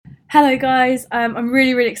Hello guys, I'm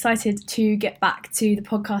really excited to get back to the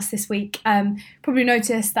podcast this week. Probably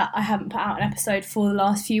noticed that I haven't put out an episode for the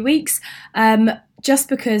last few weeks, just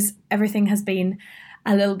because everything has been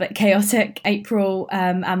a little bit chaotic. April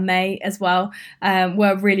and May as well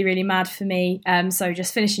were really mad for me. So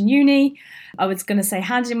just finishing uni, I was going to say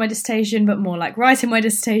handing in my dissertation, but more like writing my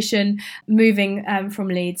dissertation, moving from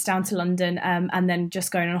Leeds down to London, and then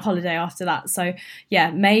just going on a holiday after that. So yeah,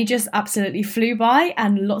 May just absolutely flew by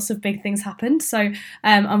and lots of big things happened. So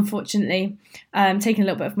unfortunately, taking a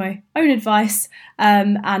little bit of my own advice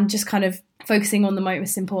and just kind of focusing on the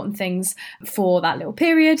most important things for that little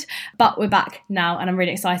period. But we're back now and I'm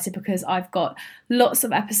really excited because I've got lots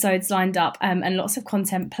of episodes lined up and lots of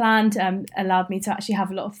content planned, allowed me to actually have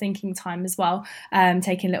a lot of thinking time as well,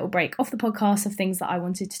 taking a little break off the podcast of things that I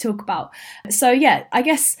wanted to talk about. So yeah, I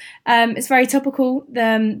guess it's very topical,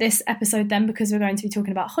 this episode then, because we're going to be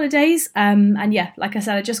talking about holidays. And yeah, like I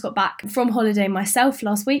said, I just got back from holiday myself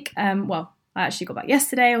last week. I actually got back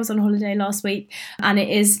yesterday. I was on holiday last week, and it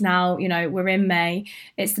is now, we're in May.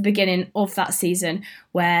 It's the beginning of that season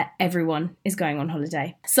where everyone is going on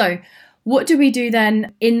holiday. So what do we do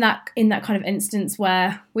then in that kind of instance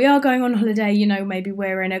where we are going on holiday? Maybe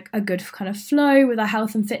we're in a good kind of flow with our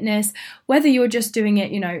health and fitness, whether you're just doing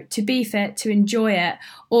it, to be fit, to enjoy it,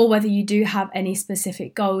 or whether you do have any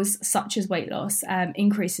specific goals such as weight loss,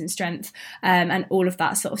 increase in strength, and all of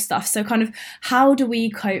that sort of stuff. So kind of how do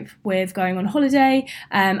we cope with going on holiday,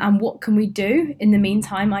 and what can we do in the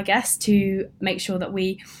meantime, I guess, to make sure that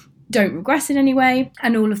we don't regress in any way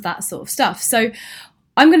and all of that sort of stuff. So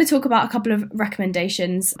I'm going to talk about a couple of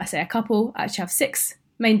recommendations. I say a couple, I actually have 6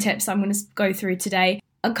 main tips I'm going to go through today.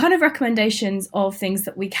 Kind of recommendations of things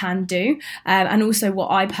that we can do, and also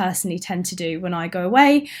what I personally tend to do when I go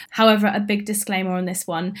away. However, a big disclaimer on this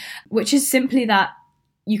one, which is simply that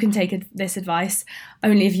you can take this advice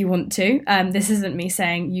only if you want to. This isn't me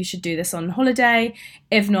saying you should do this on holiday.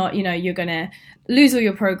 If not, you're going to lose all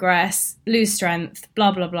your progress, lose strength,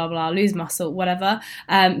 blah, blah, blah, blah, lose muscle, whatever.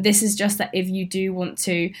 This is just that if you do want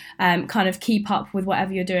to kind of keep up with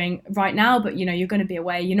whatever you're doing right now, but you're going to be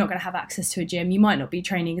away, you're not going to have access to a gym, you might not be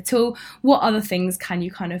training at all. What other things can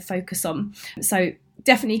you kind of focus on? So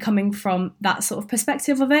definitely coming from that sort of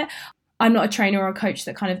perspective of it. I'm not a trainer or a coach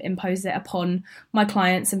that kind of imposes it upon my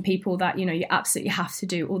clients and people that, you absolutely have to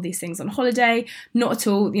do all these things on holiday. Not at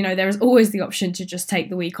all. There is always the option to just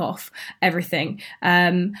take the week off, everything.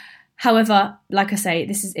 However, like I say,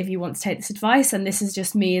 this is if you want to take this advice, and this is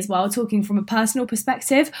just me as well, talking from a personal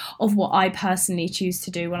perspective of what I personally choose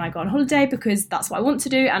to do when I go on holiday, because that's what I want to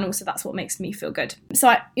do, and also that's what makes me feel good. So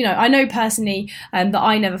I know personally that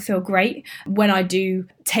I never feel great when I do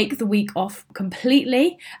take the week off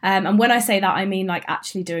completely. And when I say that, I mean like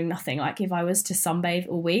actually doing nothing. Like if I was to sunbathe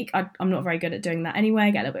all week, I'm not very good at doing that anyway.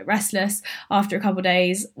 I get a little bit restless after a couple of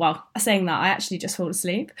days. Well, saying that, I actually just fall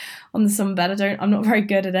asleep on the sunbed. I'm not very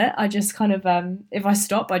good at it. I just kind of, if I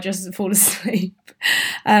stop, I just fall asleep.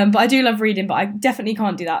 But I do love reading, but I definitely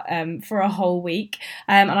can't do that for a whole week.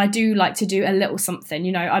 And I do like to do a little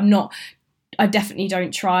something. I definitely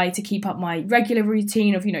don't try to keep up my regular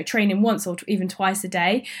routine of, training once or even twice a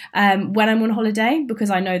day when I'm on holiday, because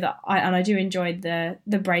I know that I do enjoy the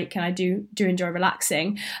break, and I do enjoy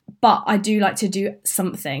relaxing, but I do like to do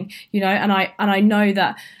something, and I know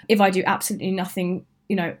that if I do absolutely nothing,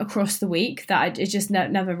 across the week, that it just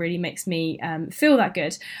never really makes me feel that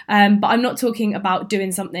good. But I'm not talking about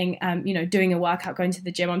doing something, doing a workout, going to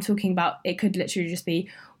the gym. I'm talking about, it could literally just be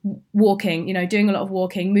walking, doing a lot of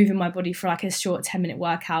walking, moving my body for like a short 10-minute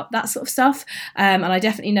workout, that sort of stuff. And I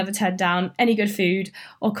definitely never turn down any good food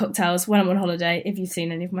or cocktails when I'm on holiday. If you've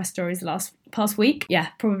seen any of my stories the past week, yeah,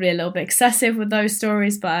 probably a little bit excessive with those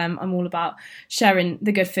stories, but I'm all about sharing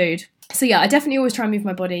the good food. So yeah, I definitely always try and move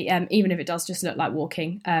my body, even if it does just look like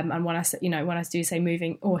walking. And when I do say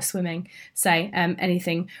moving or swimming, say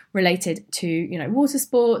anything related to water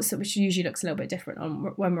sports, which usually looks a little bit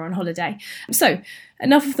different when we're on holiday. So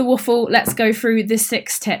enough of the waffle. Let's go through the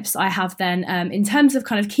 6 tips I have then in terms of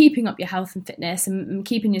kind of keeping up your health and fitness and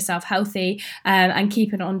keeping yourself healthy and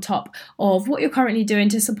keeping on top of what you're currently doing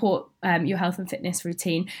to support your health and fitness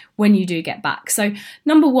routine when you do get back. So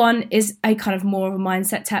number 1 is a kind of more of a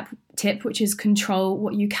mindset tip tip, which is control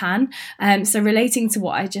what you can. So relating to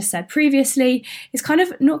what I just said previously, is kind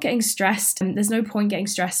of not getting stressed. There's no point getting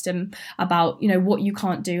stressed about, what you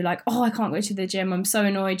can't do. Like, oh, I can't go to the gym. I'm so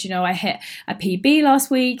annoyed. I hit a PB last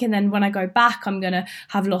week, and then when I go back, I'm going to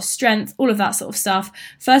have lost strength, all of that sort of stuff.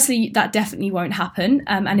 Firstly, that definitely won't happen.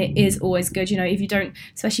 And it is always good,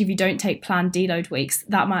 especially if you don't take planned deload weeks,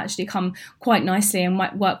 that might actually come quite nicely and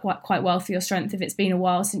might work quite well for your strength if it's been a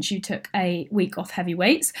while since you took a week off heavy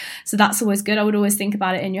weights. So that's always good. I would always think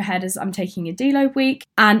about it in your head as I'm taking a deload week.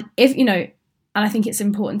 And and I think it's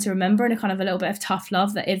important to remember, in a kind of a little bit of tough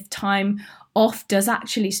love, that if time off does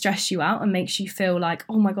actually stress you out and makes you feel like,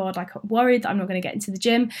 oh my God, like I'm worried that I'm not going to get into the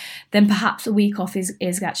gym, then perhaps a week off is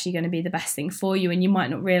actually going to be the best thing for you, and you might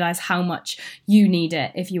not realise how much you need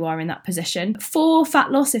it if you are in that position. For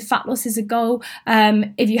fat loss, if fat loss is a goal,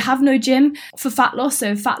 if you have no gym for fat loss, so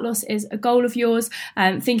if fat loss is a goal of yours,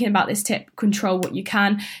 thinking about this tip, control what you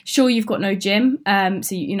can. Sure, you've got no gym,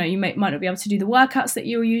 so you might not be able to do the workouts that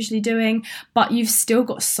you're usually doing, but you've still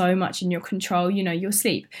got so much in your control, your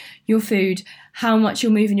sleep, your food, how much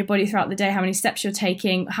you're moving your body throughout the day, how many steps you're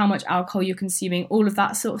taking, how much alcohol you're consuming, all of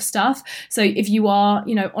that sort of stuff. So if you are,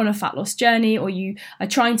 on a fat loss journey, or you are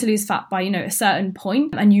trying to lose fat by, a certain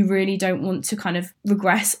point, and you really don't want to kind of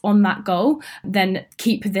regress on that goal, then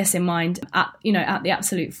keep this in mind at the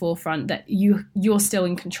absolute forefront, that you're still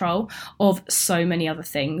in control of so many other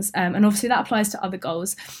things. And obviously that applies to other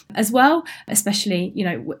goals as well, especially,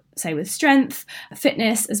 say with strength,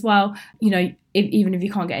 fitness as well. Even if you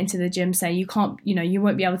can't get into the gym, say you can't, you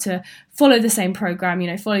won't be able to follow the same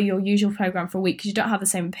program, follow your usual program for a week because you don't have the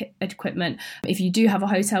same equipment. If you do have a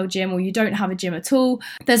hotel gym, or you don't have a gym at all,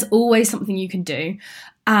 there's always something you can do.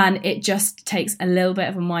 And it just takes a little bit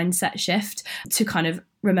of a mindset shift to kind of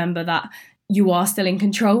remember that you are still in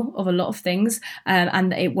control of a lot of things,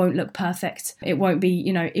 and that it won't look perfect. It won't be,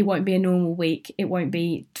 it won't be a normal week. It won't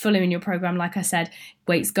be following your program, like I said,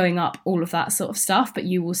 weights going up, all of that sort of stuff, but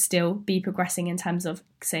you will still be progressing in terms of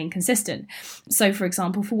staying consistent. So for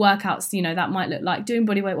example, for workouts, that might look like doing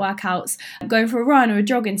bodyweight workouts, going for a run or a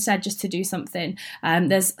jog instead, just to do something.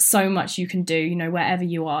 There's so much you can do, wherever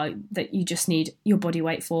you are, that you just need your body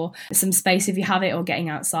weight for some space if you have it, or getting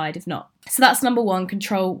outside if not. So that's number one,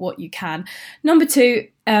 control what you can. Number two,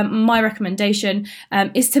 my recommendation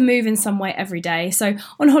is to move in some way every day. So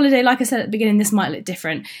on holiday, like I said at the beginning, this might look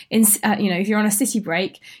different. If you're on a city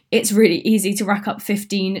break, it's really easy to rack up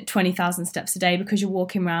 15, 20,000 steps a day because you're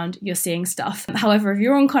walking around, you're seeing stuff. However, if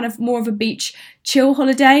you're on kind of more of a beach chill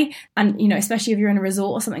holiday, and especially if you're in a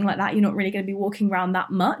resort or something like that, you're not really going to be walking around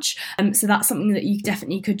that much. So that's something that you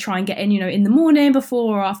definitely could try and get in the morning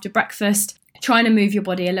before or after breakfast, trying to move your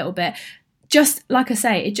body a little bit. Just like I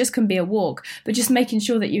say, it just can be a walk, but just making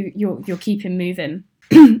sure that you're keeping moving.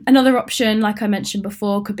 Another option, like I mentioned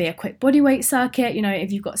before, could be a quick bodyweight circuit.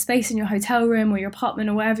 If you've got space in your hotel room or your apartment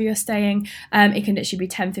or wherever you're staying, it can literally be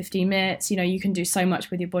 10-15 minutes. You can do so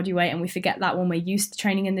much with your body weight, and we forget that when we're used to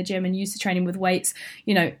training in the gym and used to training with weights.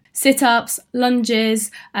 Sit-ups,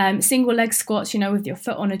 lunges, single leg squats, with your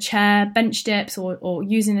foot on a chair, bench dips or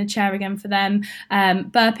using a chair again for them,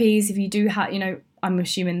 burpees if you do have, I'm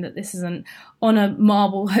assuming that this isn't on a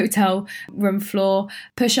marble hotel room floor,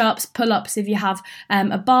 push-ups, pull-ups if you have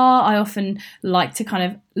a bar. I often like to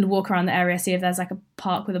kind of walk around the area, see if there's like a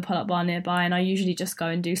park with a pull-up bar nearby, and I usually just go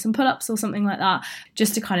and do some pull-ups or something like that,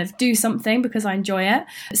 just to kind of do something because I enjoy it.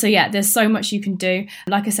 So yeah, there's so much you can do.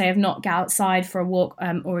 Like I say, I've not get outside for a walk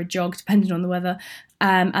or a jog, depending on the weather.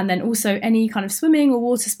 And then also any kind of swimming or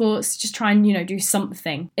water sports, just try and, do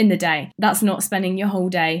something in the day. That's not spending your whole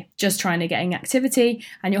day just trying to get in activity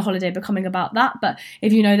and your holiday becoming about that. But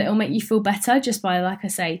if you know that it'll make you feel better just by, like I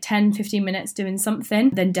say, 10-15 minutes doing something,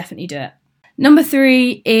 then definitely do it. Number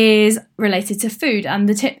 3 is related to food, and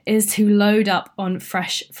the tip is to load up on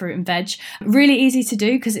fresh fruit and veg. Really easy to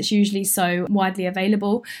do because it's usually so widely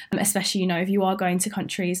available, especially, if you are going to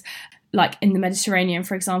countries like in the Mediterranean,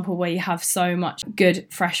 for example, where you have so much good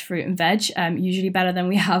fresh fruit and veg, usually better than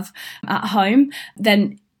we have at home,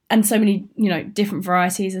 and so many, different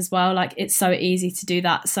varieties as well. Like, it's so easy to do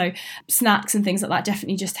that. So snacks and things like that,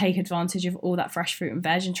 definitely just take advantage of all that fresh fruit and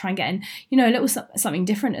veg and try and get in, a little something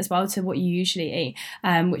different as well to what you usually eat,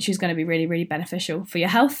 which is going to be really, really beneficial for your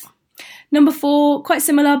health. Number 4, quite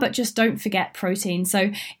similar, but just don't forget protein. So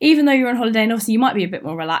even though you're on holiday, and obviously you might be a bit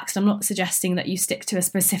more relaxed, I'm not suggesting that you stick to a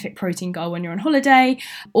specific protein goal when you're on holiday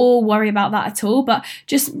or worry about that at all, but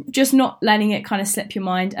just not letting it kind of slip your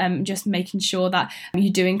mind, just making sure that you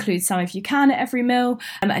do include some if you can at every meal,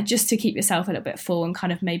 just to keep yourself a little bit full and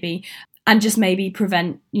kind of maybe and just maybe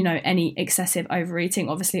prevent, any excessive overeating.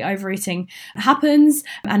 Obviously, overeating happens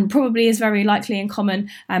and probably is very likely and common,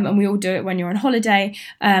 and we all do it when you're on holiday.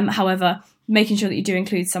 However, making sure that you do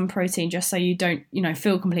include some protein just so you don't,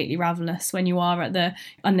 feel completely ravenous when you are at the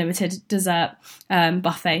unlimited dessert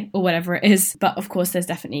buffet or whatever it is. But of course, there's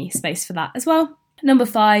definitely space for that as well. Number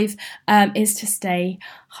 5 is to stay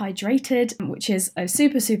hydrated, which is a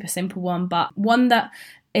super, super simple one, but one that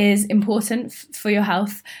is important for your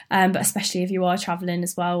health, but especially if you are traveling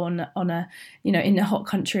as well on a in a hot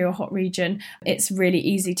country or hot region. It's really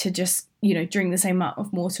easy to just drink the same amount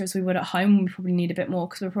of water as we would at home. We probably need a bit more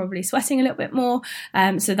because we're probably sweating a little bit more,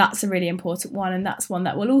 so that's a really important one, and that's one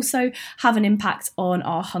that will also have an impact on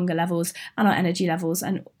our hunger levels and our energy levels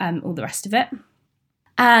and all the rest of it.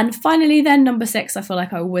 And finally then, number 6, I feel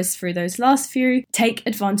like I whizzed through those last few. Take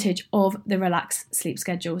advantage of the relaxed sleep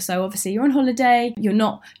schedule. So obviously you're on holiday, you're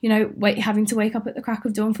not, having to wake up at the crack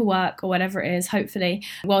of dawn for work or whatever it is, hopefully,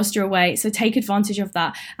 whilst you're away. So take advantage of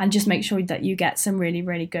that and just make sure that you get some really,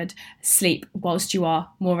 really good sleep whilst you are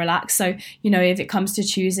more relaxed. So, if it comes to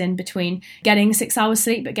choosing between getting 6 hours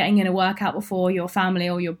sleep but getting in a workout before your family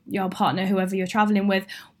or your partner, whoever you're traveling with,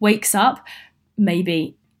 wakes up,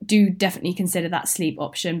 maybe do definitely consider that sleep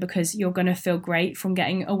option, because you're going to feel great from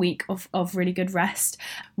getting a week of really good rest,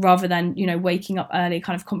 rather than waking up early,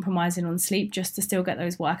 kind of compromising on sleep just to still get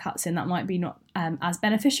those workouts in. That might be not as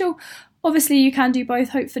beneficial. Obviously you can do both,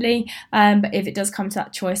 hopefully, but if it does come to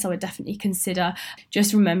that choice, I would definitely consider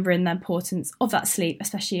just remembering the importance of that sleep,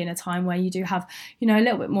 especially in a time where you do have a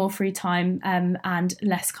little bit more free time and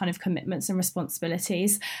less kind of commitments and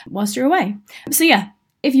responsibilities whilst you're away. So yeah,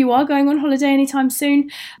 if you are going on holiday anytime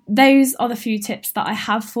soon, those are the few tips that I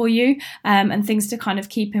have for you, and things to kind of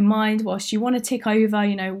keep in mind whilst you want to tick over,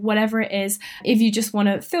 whatever it is. If you just want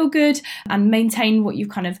to feel good and maintain what you've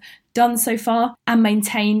kind of done so far and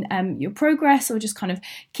maintain your progress, or just kind of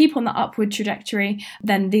keep on the upward trajectory,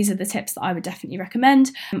 then these are the tips that I would definitely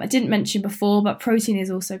recommend. I didn't mention before, but protein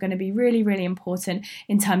is also going to be really, really important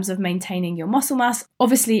in terms of maintaining your muscle mass.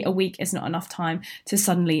 Obviously, a week is not enough time to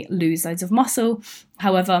suddenly lose loads of muscle.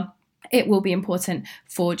 However, it will be important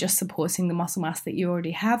for just supporting the muscle mass that you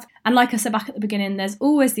already have. And like I said back at the beginning, there's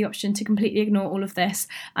always the option to completely ignore all of this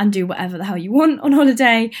and do whatever the hell you want on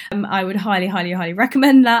holiday. I would highly, highly, highly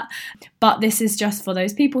recommend that. But this is just for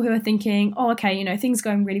those people who are thinking, oh, okay, things are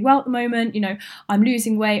going really well at the moment. I'm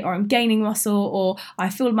losing weight, or I'm gaining muscle, or I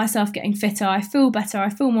feel myself getting fitter, I feel better, I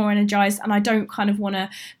feel more energized, and I don't kind of want to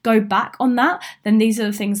go back on that. Then these are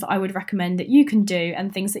the things that I would recommend that you can do,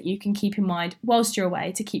 and things that you can keep in mind whilst you're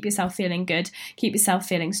away to keep yourself feeling good, keep yourself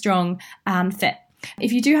feeling strong and fit.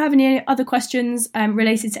 If you do have any other questions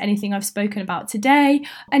related to anything I've spoken about today,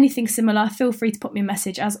 anything similar, feel free to put me a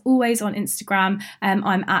message as always on Instagram.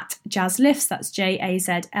 I'm at JazLifts, that's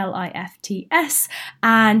JAZLIFTS.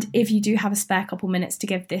 And if you do have a spare couple minutes to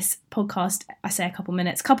give this podcast, I say a couple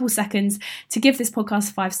minutes, couple seconds to give this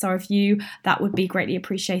podcast a 5-star review, that would be greatly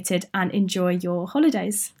appreciated, and enjoy your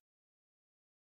holidays.